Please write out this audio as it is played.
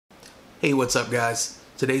Hey, what's up guys?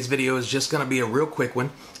 Today's video is just going to be a real quick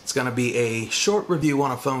one. It's going to be a short review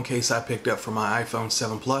on a phone case I picked up for my iPhone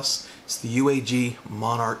 7 Plus. It's the UAG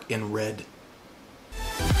Monarch in red.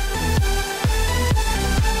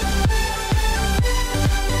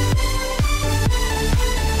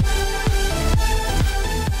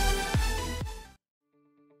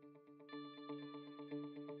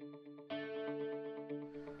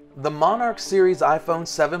 The Monarch series iPhone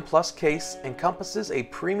 7 Plus case encompasses a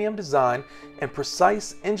premium design and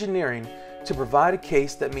precise engineering to provide a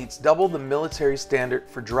case that meets double the military standard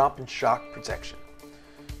for drop and shock protection.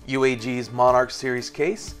 UAG's Monarch series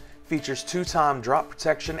case features 2-time drop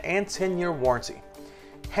protection and 10-year warranty.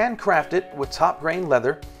 Handcrafted with top-grain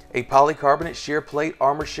leather, a polycarbonate shear plate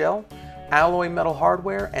armor shell, alloy metal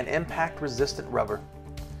hardware, and impact-resistant rubber.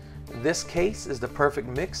 This case is the perfect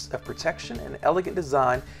mix of protection and elegant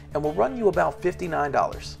design and will run you about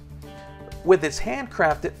 $59. With its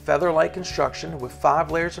handcrafted feather-like construction with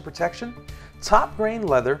 5 layers of protection, top-grain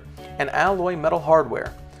leather and alloy metal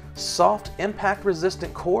hardware, soft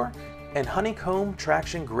impact-resistant core, and honeycomb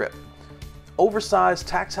traction grip, oversized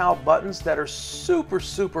tactile buttons that are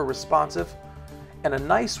super responsive, and a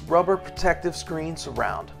nice rubber protective screen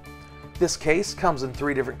surround. This case comes in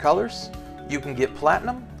 3 different colors. You can get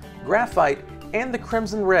platinum, graphite, and the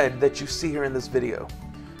crimson red that you see here in this video.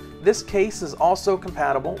 This case is also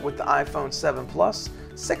compatible with the iPhone 7 Plus,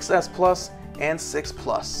 6s Plus, and 6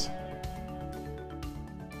 Plus.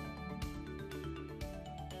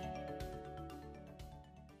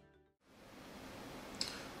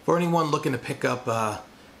 For anyone looking to pick up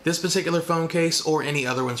this particular phone case or any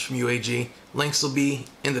other ones from UAG, links will be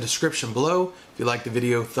in the description below. If you like the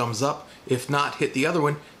video, thumbs up. If not, hit the other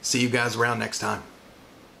one. See you guys around next time.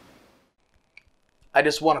 I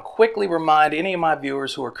just want to quickly remind any of my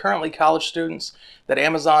viewers who are currently college students that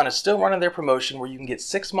Amazon is still running their promotion where you can get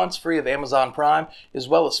 6 months free of Amazon Prime as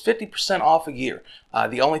well as 50% off a year.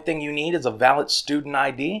 The only thing you need is a valid student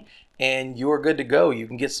ID and you're good to go. You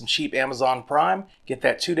can get some cheap Amazon Prime, get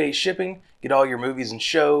that 2-day shipping, get all your movies and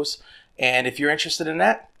shows. And if you're interested in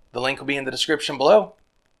that, the link will be in the description below.